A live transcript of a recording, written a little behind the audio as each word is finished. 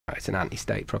it's an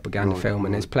anti-state propaganda film,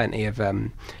 and there's plenty of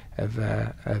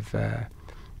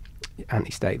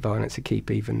anti-state violence to keep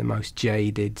even the most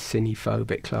jaded,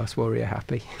 cinephobic class warrior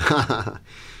happy.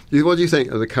 What do you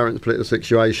think of the current political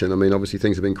situation? I mean, obviously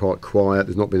things have been quite quiet.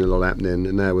 There's not been a lot happening,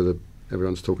 and now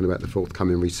everyone's talking about the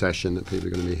forthcoming recession, that people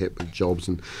are going to be hit with jobs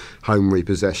and home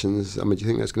repossessions. I mean, do you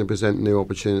think that's going to present new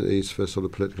opportunities for sort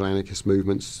of political anarchist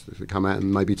movements to come out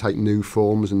and maybe take new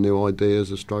forms and new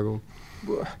ideas of struggle?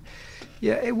 Well,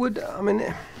 yeah, it would. I mean,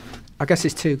 I guess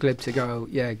it's too glib to go,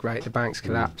 yeah, great, the banks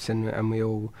collapse and we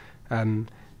all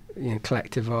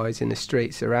collectivise in the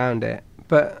streets around it.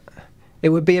 But it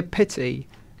would be a pity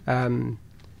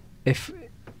if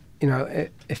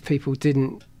people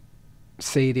didn't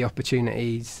see the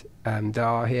opportunities that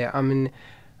are here. I mean,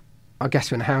 I guess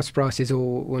when the house prices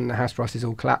all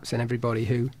collapse, and everybody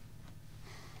who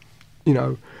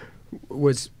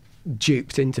was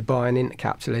duped into buying into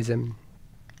capitalism,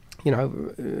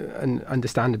 and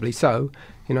understandably so,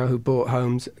 who bought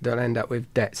homes, they'll end up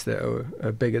with debts that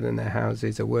are bigger than their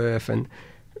houses are worth, and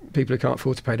people who can't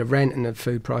afford to pay the rent and the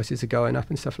food prices are going up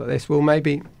and stuff like this. Well,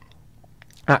 maybe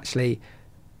actually,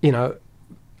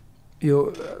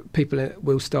 people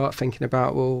will start thinking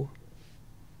about, well,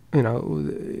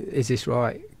 is this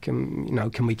right?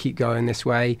 Can we keep going this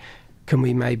way? Can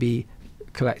we maybe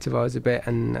collectivise a bit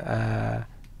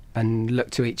and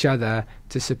look to each other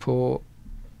to support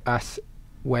us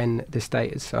when the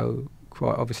state has so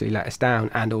quite obviously let us down?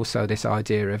 And also this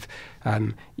idea of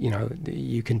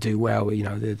you can do well.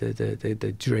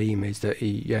 The dream is that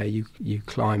you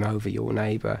climb over your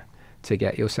neighbour to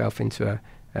get yourself into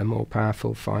a more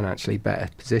powerful, financially better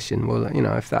position. Well,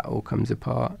 if that all comes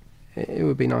apart, it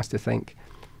would be nice to think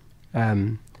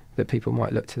that people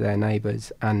might look to their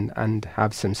neighbours and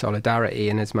have some solidarity,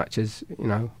 in as much as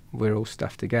we're all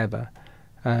stuffed together.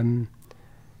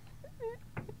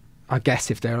 I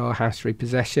guess if there are house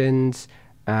repossessions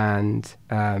and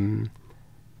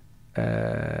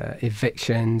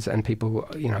evictions and people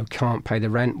can't pay the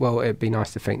rent, well, it'd be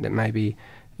nice to think that maybe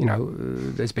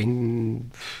there's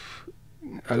been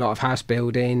a lot of house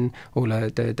building, all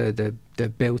the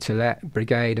build to let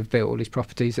brigade have built all these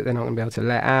properties that they're not going to be able to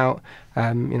let out.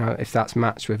 If that's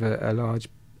matched with a large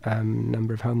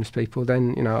number of homeless people,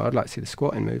 then I'd like to see the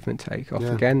squatting movement take off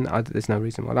again. There's no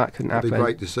reason why that couldn't happen. It'd be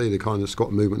great to see the kind of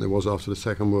squat movement there was after the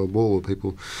Second World War, where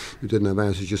people who didn't have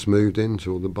houses just moved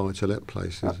into all the buy-to-let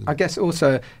places. I guess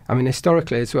also,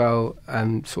 historically as well,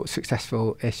 sort of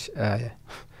successful-ish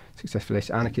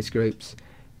anarchist groups,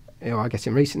 I guess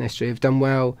in recent history, have done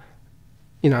well,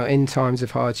 in times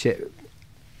of hardship,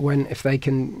 if they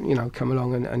can, come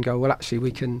along and go, well, actually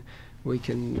we can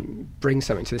bring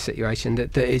something to the situation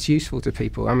that is useful to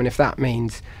people. I mean, if that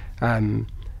means,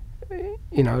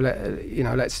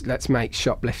 let's make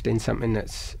shoplifting something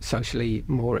that's socially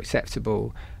more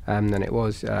acceptable than it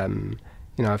was.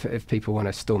 If people want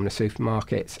to storm the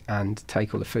supermarkets and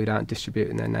take all the food out and distribute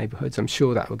it in their neighbourhoods, I'm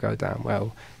sure that will go down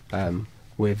well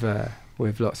with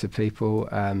lots of people.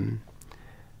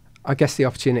 I guess the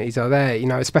opportunities are there,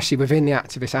 especially within the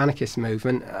activist anarchist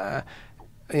movement.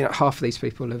 Half of these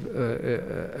people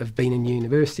have been in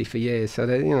university for years, so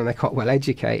they're quite well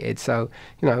educated. So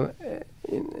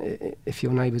if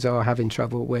your neighbours are having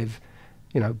trouble with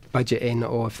budgeting,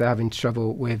 or if they're having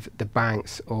trouble with the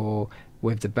banks or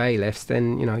with the bailiffs,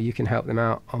 then you can help them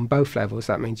out on both levels.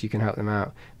 That means you can help them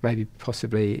out maybe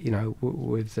possibly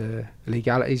with the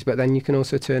legalities, but then you can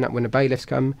also turn up when the bailiffs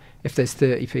come. If there's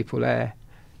 30 people there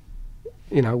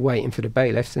waiting for the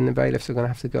bailiffs, and the bailiffs are going to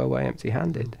have to go away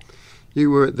empty-handed. You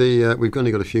were at the, we've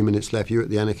only got a few minutes left, you were at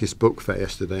the Anarchist Book Fair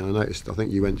yesterday. I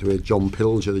think you went to hear John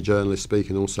Pilger, the journalist, speak,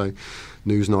 and also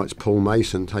Newsnight's Paul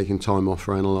Mason taking time off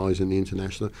for analysing the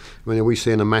international. I mean, are we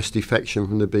seeing a mass defection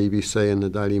from the BBC and the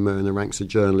Daily Mirror in the ranks of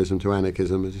journalism to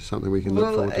anarchism? Is this something we can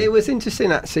look forward to? It was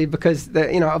interesting, actually, because,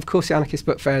 of course, the Anarchist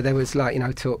Book Fair, there was,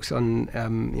 talks on,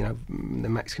 the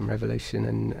Mexican Revolution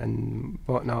and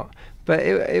whatnot. But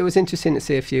it was interesting to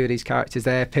see a few of these characters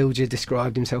there. Pilger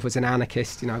described himself as an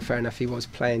anarchist. Fair enough, he was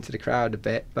playing to the crowd a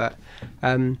bit. But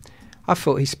I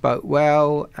thought he spoke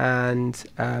well and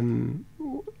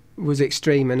was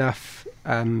extreme enough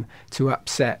to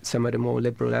upset some of the more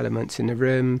liberal elements in the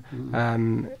room.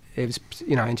 It was,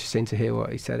 interesting to hear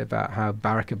what he said about how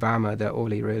Barack Obama, that all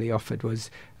he really offered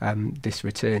was this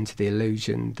return to the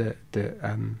illusion that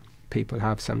people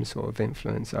have some sort of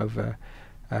influence over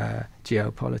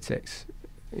geopolitics,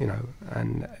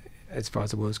 and as far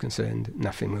as the world's concerned,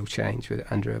 nothing will change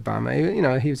under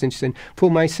Obama. He was interesting.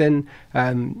 Paul Mason,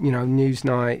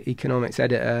 Newsnight economics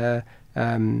editor,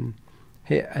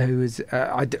 who was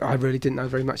I really didn't know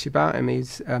very much about him.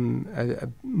 He's a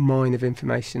mine of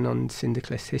information on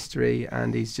syndicalist history,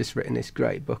 and he's just written this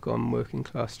great book on working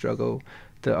class struggle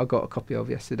that I got a copy of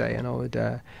yesterday, and I would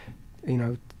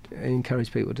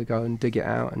encourage people to go and dig it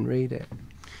out and read it.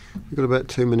 We've got about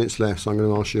 2 minutes left, so I'm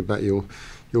going to ask you about your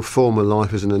former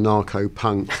life as an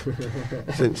anarcho-punk.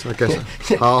 Since, I guess,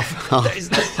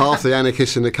 half the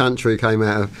anarchists in the country came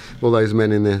out of all those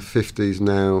men in their 50s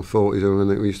now, 40s,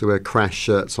 and we used to wear crash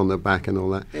shirts on their back and all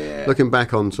that. Yeah. Looking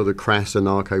back on sort of crass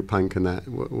anarcho-punk and that,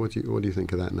 what do you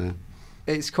think of that now?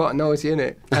 It's quite noisy, isn't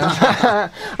it? You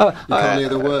can't hear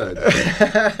the word.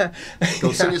 Go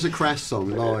on, sing us a crass song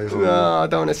live. No, I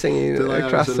don't want to sing you a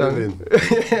crass song.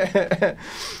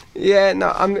 Yeah,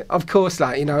 no, of course,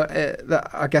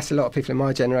 I guess a lot of people in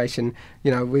my generation,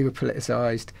 we were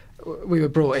politicized. We were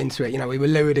brought into it, we were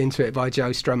lured into it by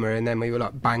Joe Strummer, and then we were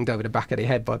banged over the back of the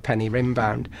head by Penny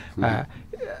Rimbound.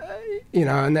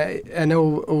 And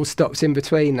all stops in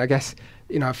between. I guess,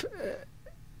 if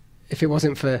it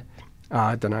wasn't for,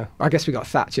 I don't know, I guess we got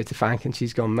Thatcher to thank, and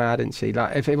she's gone mad, isn't she?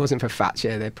 If it wasn't for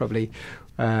Thatcher, they'd probably,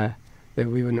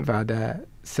 we wouldn't have had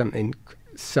something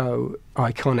so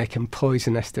iconic and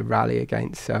poisonous to rally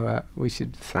against. So we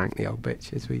should thank the old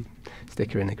bitch as we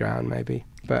stick her in the ground, maybe.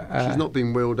 But she's not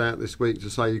been wheeled out this week to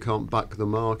say you can't buck the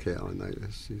market, I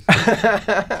noticed. She's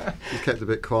kept a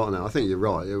bit quiet now. I think you're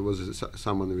right. It was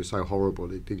someone who was so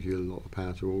horrible, it gives you a lot of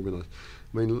power to organise.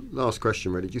 I mean, last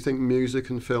question really. Do you think music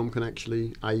and film can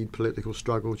actually aid political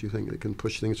struggle? Do you think it can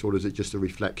push things, or is it just a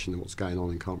reflection of what's going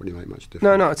on and can't really make much difference?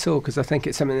 No, not at all, because I think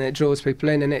it's something that draws people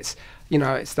in, and it's,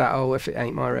 it's that, if it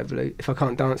ain't my revolution, if I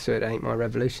can't dance to it, it ain't my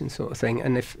revolution sort of thing.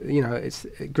 And if, it's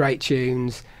great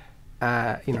tunes,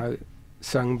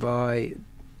 sung by,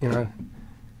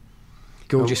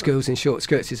 gorgeous girls in short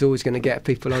skirts is always going to get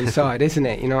people on side, isn't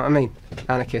it? You know what I mean?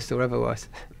 Anarchist or otherwise.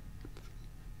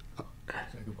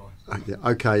 Yeah,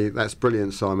 okay, that's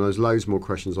brilliant, Simon. There's loads more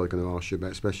questions I'm going to ask you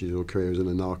about, especially your career as an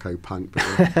anarcho-punk,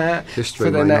 but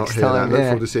history may not hear that. I look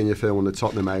forward to seeing your film on the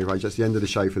Tottenham Air Rage. That's the end of the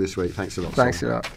show for this week. Thanks a lot, Thanks Simon. a lot.